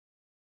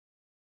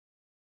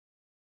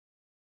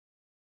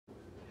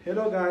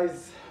Hello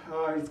guys,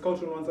 it's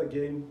Carlton once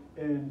again,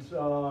 and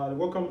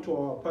welcome to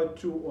our part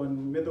 2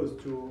 on methods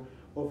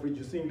of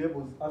reducing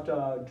levels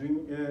after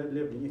doing a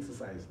leveling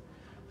exercise.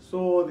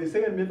 So the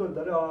second method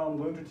that I'm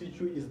going to teach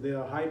you is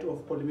the height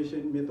of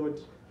collimation method.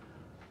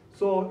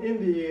 So in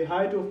the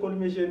height of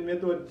collimation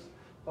method,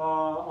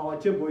 our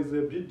table is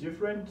a bit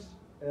different,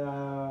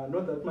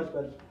 not that much,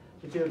 but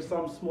it has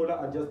some smaller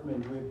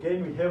adjustment.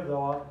 Again, we have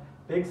our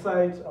back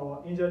side,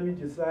 our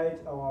intermediate side,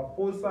 our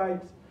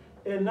foresight.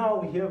 And now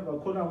we have a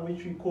column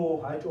which we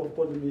call height of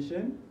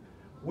collimation,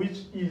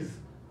 which is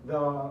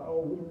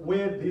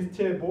where this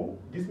table,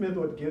 this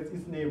method gets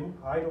its name,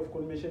 height of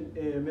collimation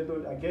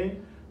method.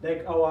 Again,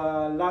 like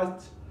our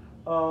last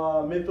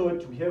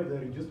method, we have the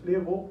reduced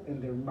level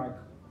and the remark.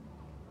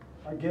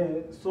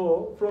 Again,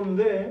 so from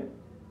there,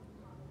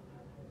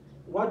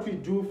 what we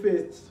do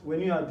first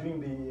when you are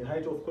doing the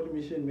height of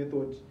collimation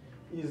method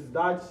is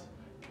that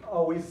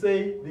we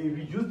say the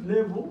reduced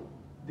level,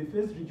 the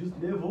first reduced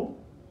level,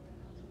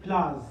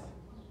 plus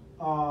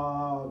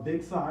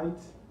back side,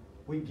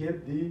 we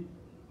get the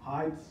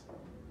height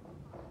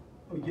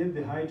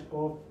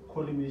of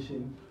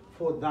collimation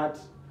for that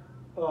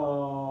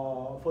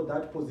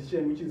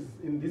position, which is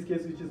in this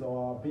case, which is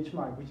our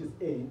benchmark, which is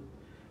A.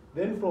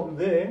 Then from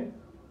there,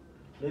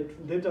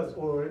 let us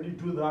already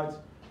do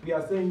that. We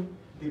are saying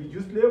the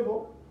reduced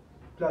level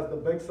plus the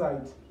back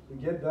side, we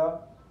get the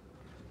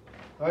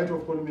height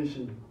of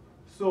collimation.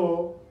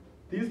 So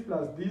this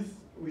plus this,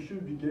 we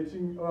should be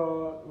getting,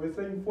 we're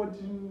saying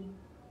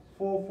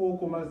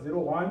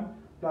 1444,01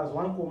 plus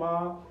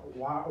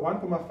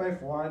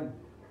 1,51,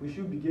 we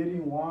should be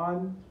getting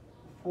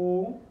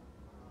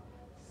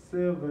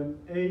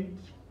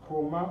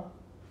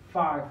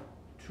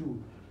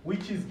 1478,52,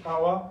 which is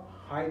our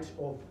height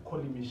of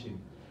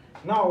collimation.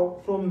 Now,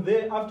 from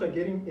there, after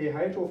getting a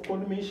height of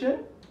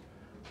collimation,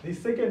 the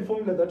second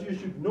formula that you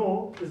should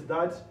know is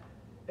that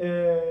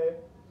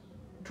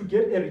to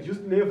get a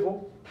reduced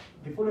level,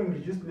 the following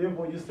reduced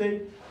level, you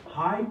say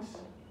height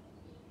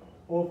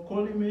of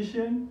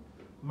collimation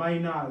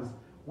minus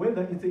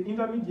whether it's an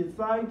intermediate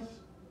side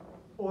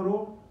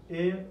or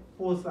a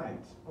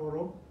foresight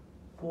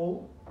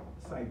You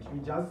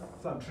just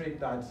subtract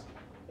that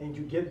and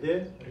you get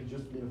the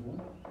reduced level,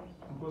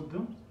 because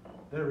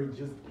the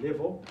reduced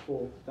level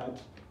for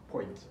that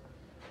point.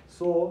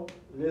 So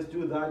let's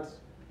do that.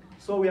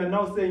 So we are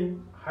now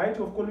saying height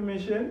of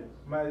collimation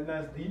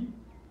minus the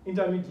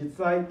intermediate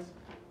side,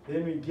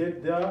 then we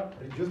get the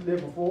reduced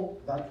level for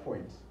that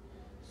point.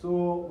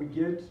 So we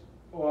get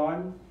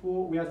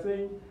we are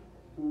saying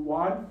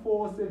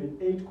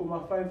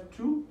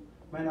 1478,52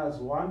 minus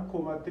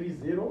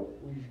 1,30,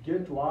 we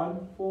get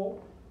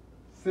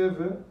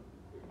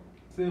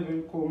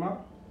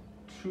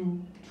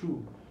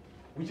 1477,22,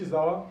 which is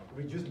our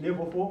reduced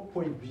level for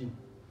point B.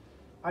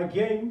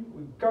 Again,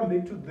 we come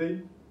back to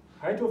the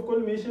height of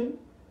collimation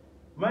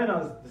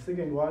minus the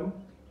second one,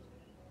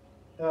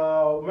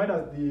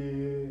 minus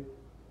the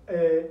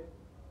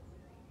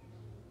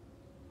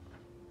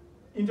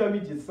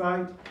intermediate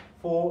side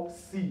for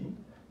C,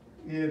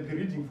 the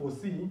reading for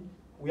C,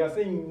 we are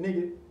saying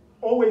negative,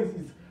 always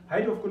is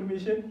height of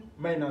collimation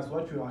minus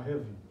what you are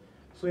having.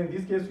 So in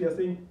this case, we are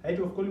saying height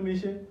of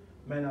collimation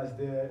minus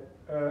the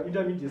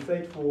intermediate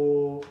side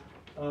for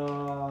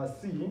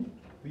C,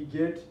 we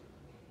get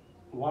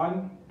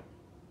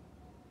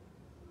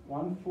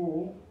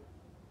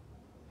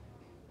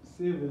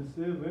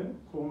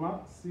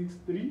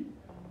 1477,63.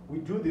 We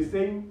do the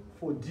same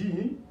for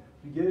D.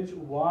 We get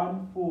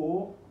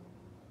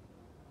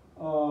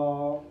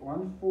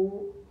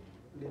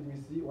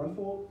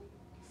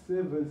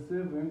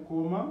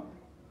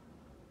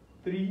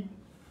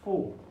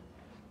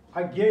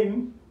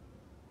Again,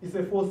 it's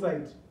a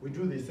foresight. We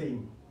do the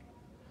same.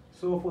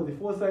 So for the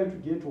foresight,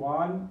 we get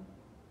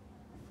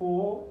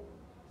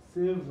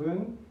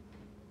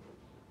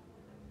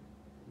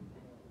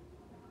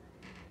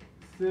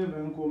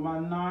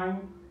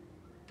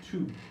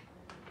 147,7,92.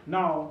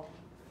 Now,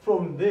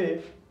 from there,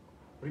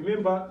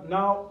 remember,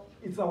 now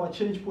it's our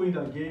change point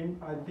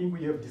again. I think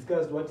we have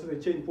discussed what the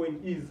change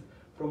point is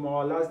from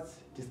our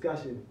last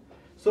discussion.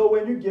 So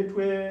when you get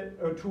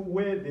to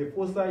where the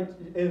foresight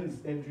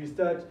ends and we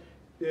start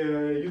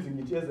using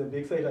it as a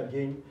backside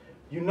again,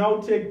 you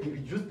now take the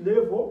reduced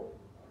level,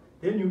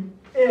 then you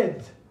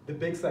add the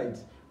backside.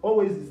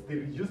 Always it's the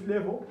reduced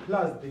level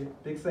plus the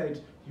backside,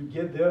 you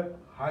get the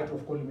height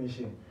of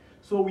collimation.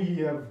 So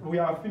we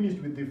are finished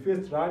with the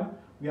first run.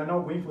 We are now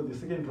going for the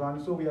second run.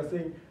 So we are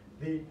saying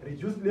the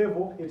reduced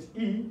level at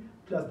E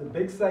plus the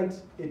backside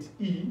at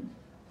E,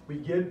 we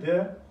get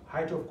the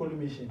height of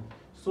collimation.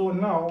 So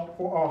now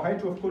for our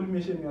height of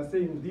collimation, we are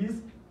saying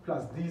this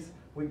plus this,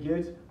 we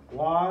get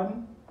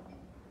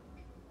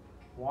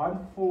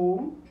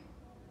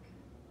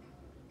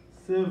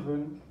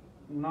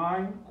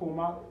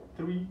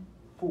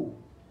 1,479,34.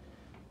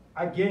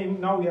 Again,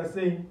 now we are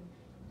saying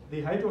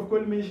the height of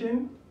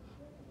collimation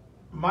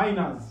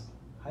minus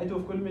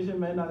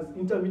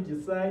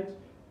intermediate side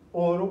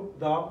or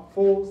the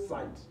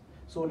foresight.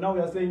 So now we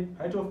are saying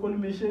height of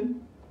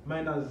collimation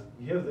minus,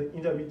 you have the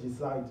intermediate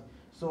side.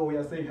 So we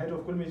are saying height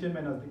of collimation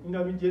minus the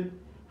intermediate,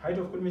 height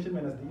of collimation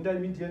minus the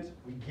intermediate,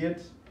 we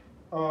get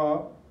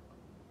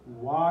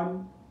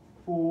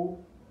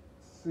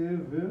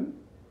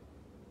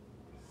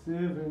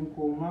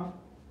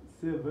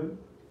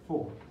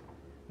 147.74.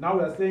 Now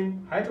we are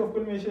saying height of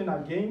collimation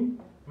again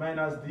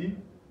minus the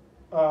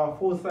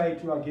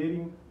foresight, you are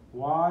getting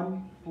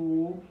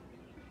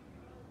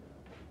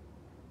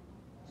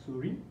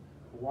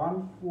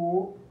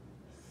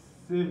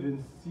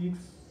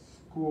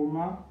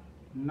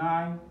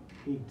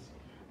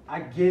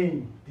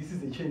Again, this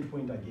is a change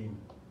point again.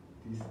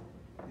 This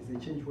is a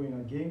change point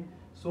again.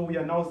 So we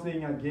are now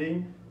saying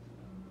again,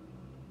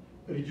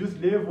 reduced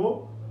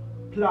level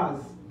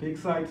plus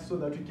backside so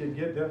that we can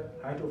get the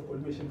height of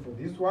collimation for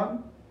this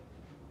one.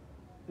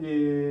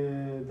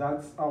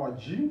 That's our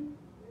G.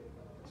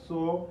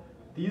 So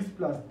this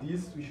plus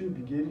this, we should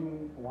be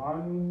getting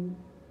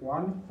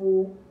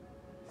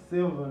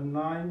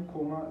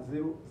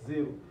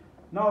 1479.00.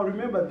 Now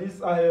remember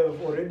this, I have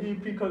already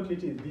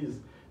pre-calculated this.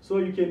 So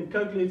you can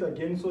calculate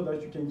again so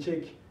that you can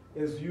check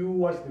as you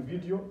watch the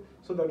video,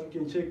 so that you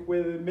can check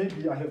whether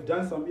maybe I have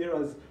done some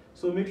errors.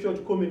 So make sure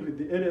to comment with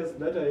the errors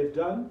that I have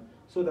done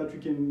so that we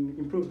can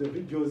improve the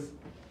videos.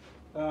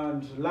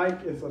 And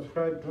like and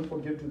subscribe, don't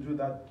forget to do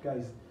that,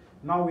 guys.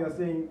 Now we are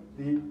saying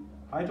the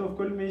height of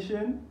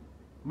collimation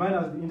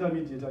minus the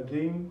intermediate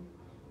again,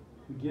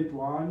 we get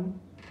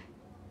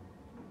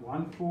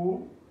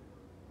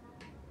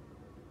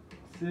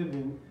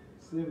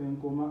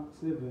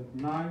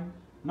 147.79.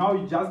 Now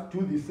we just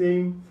do the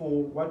same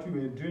for what we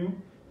were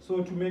doing.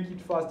 So to make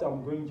it faster,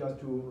 I'm going just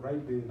to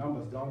write the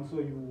numbers down. So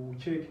you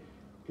check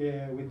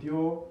with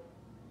your,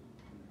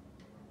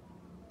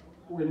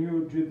 when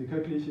you do the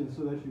calculation,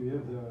 so that you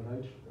have the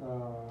right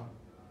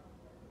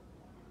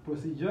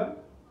procedure.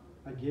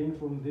 Again,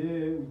 from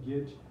there we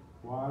get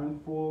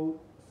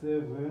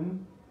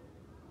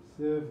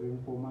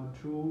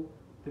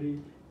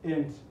 147.7.23,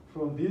 and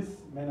from this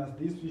minus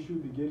this, we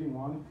should be getting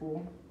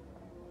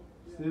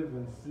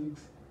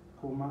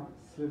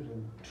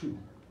 1476.72.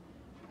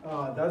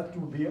 That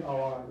will be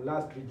our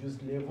last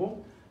reduced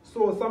level.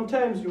 So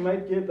sometimes you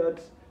might get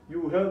that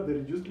you have the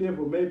reduced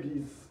level, maybe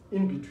it's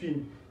in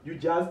between. You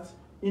just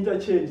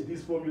interchange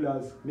these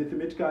formulas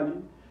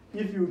mathematically.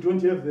 If you don't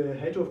have the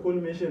height of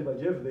collimation but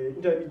you have the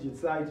intermediate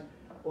side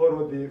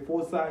or the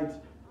foresight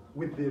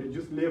with the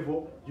reduced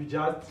level, you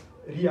just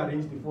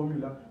rearrange the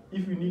formula.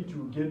 If you need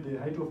to get the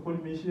height of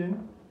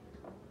collimation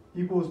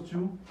equals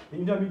to the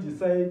intermediate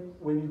side,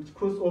 when it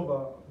crosses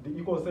over the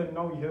equal sign,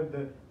 now we have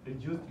the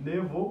reduced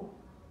level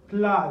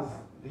plus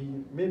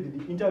maybe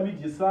the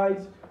intermediate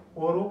side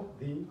or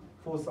the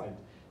foresight.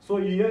 So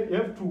you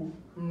have to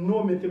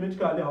know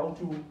mathematically how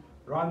to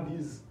run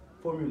these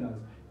formulas.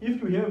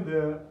 If you have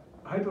the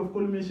height of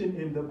collimation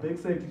in the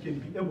backside, you can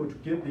be able to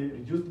get the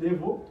reduced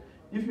level.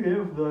 If you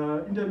have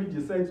the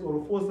intermediate sides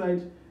or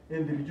foresight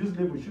and the reduced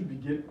level, you should be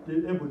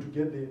able to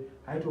get the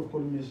height of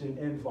collimation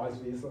and vice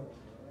versa.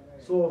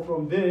 So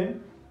from there,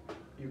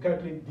 you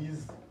calculate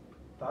these,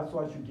 that's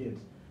what you get.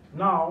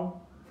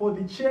 Now, for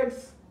the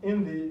checks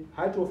in the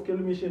height of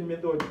collimation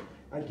method,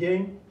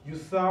 again, you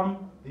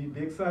sum the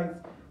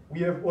backsides.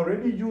 We have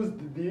already used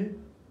the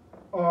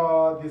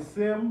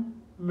same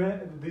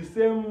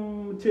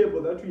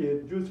table that we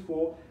had used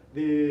for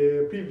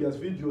the previous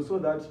video, so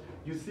that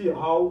you see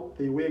how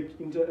they work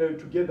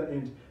together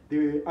and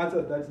the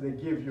answers that they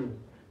give you.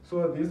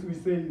 So this, we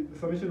say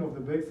summation of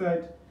the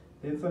backside,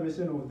 then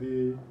summation of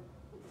the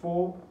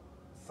four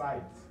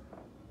sides.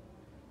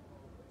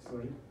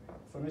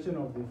 Summation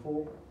of the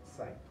four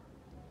sides.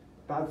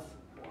 That's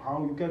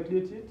how you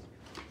calculate it.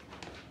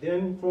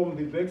 Then from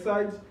the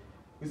backside,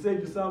 we say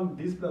you sum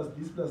this plus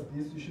this plus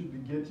this, you should be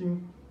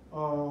getting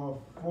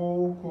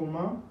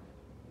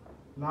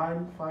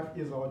 4.95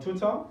 is our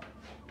total.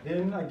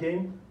 Then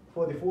again,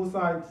 for the four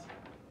sides,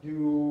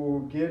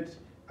 you get,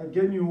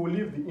 again, you will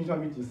leave the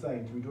intermediate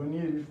side. We don't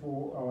need it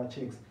for our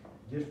checks.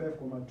 Get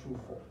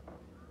 5.24.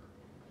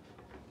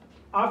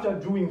 After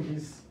doing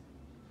this,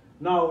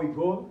 now we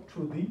go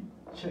to the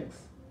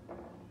checks.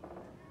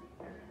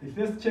 The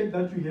first check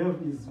that we have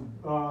is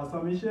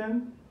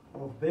summation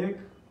of back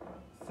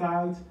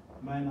sides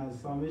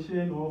minus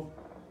summation of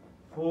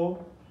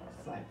four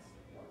sides.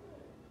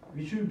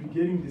 We should be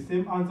getting the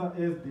same answer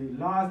as the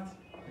last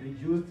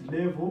reduced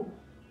level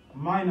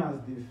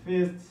minus the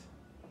first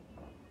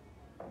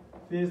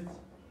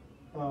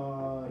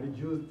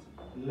reduced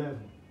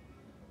level.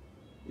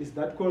 Is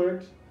that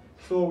correct?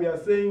 So we are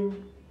saying,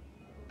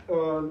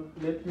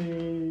 let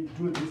me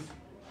do this.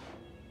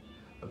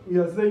 We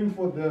are saying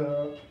for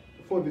the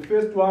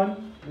first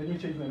one, let me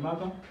change my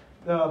marker.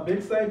 The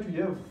backside, we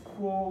have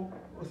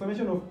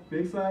summation of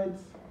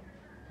backsides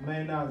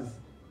minus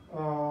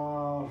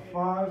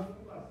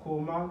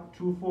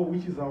 5.24,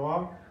 which is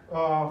our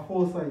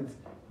four sides.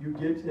 You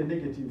get a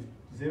negative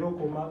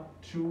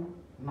 0.29.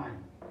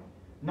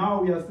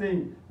 Now we are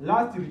saying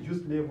last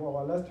reduced level.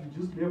 Our last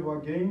reduced level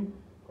again,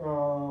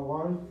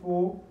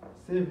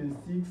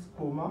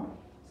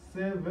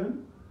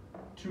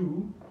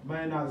 1476.72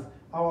 minus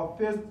our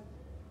first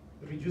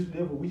reduced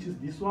level, which is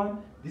this one.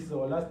 This is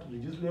our last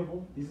reduced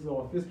level. This is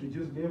our first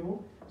reduced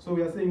level. So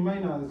we are saying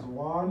minus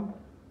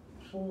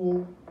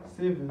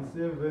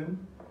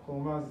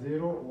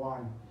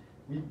 1477,01.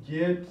 We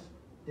get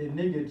a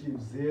negative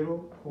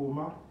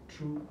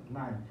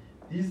 0,29.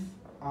 These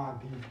are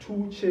the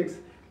two checks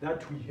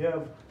that we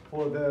have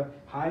for the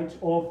height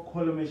of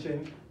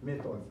collimation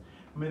method.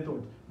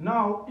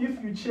 Now,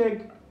 if you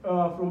check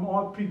from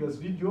our previous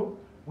video,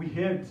 we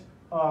had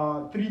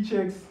 3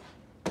 checks,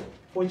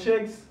 4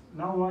 checks.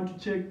 Now we want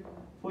to check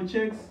 4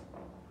 checks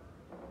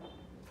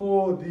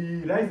for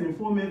the rise and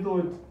fall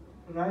method.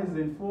 Rise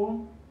and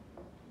fall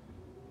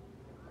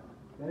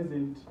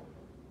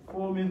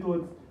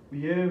methods,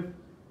 we have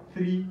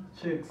 3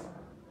 checks.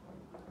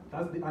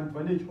 That's the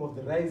advantage of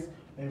the rise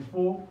and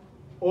fall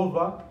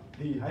over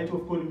the height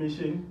of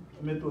collimation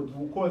method,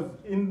 because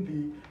in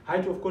the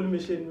height of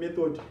collimation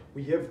method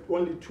we have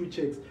only 2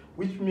 checks,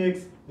 which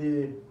makes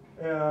the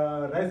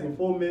rise and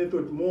fall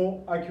method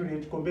more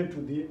accurate compared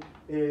to the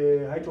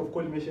height of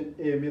collimation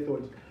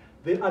method.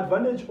 The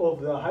advantage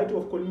of the height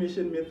of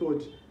collimation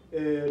method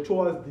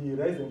towards the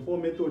rise and fall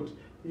method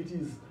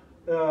is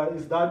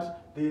that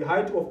the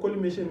height of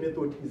collimation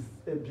method is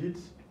a bit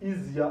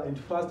easier and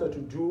faster to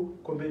do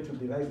compared to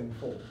the rise and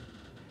fall.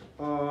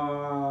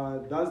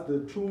 That's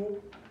the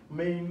 2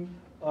 main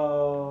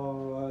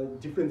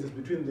differences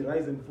between the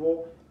rise and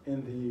fall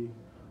and the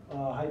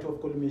height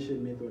of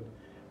collimation method.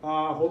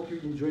 I hope you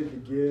enjoyed the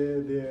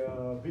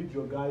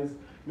video, guys.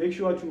 Make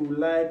sure to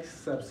like,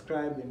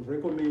 subscribe, and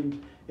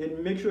recommend, and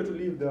make sure to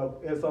leave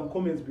some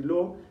comments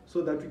below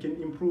so that we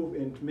can improve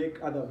and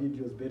make other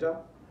videos better.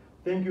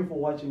 Thank you for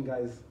watching,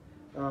 guys.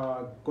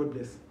 God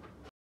bless.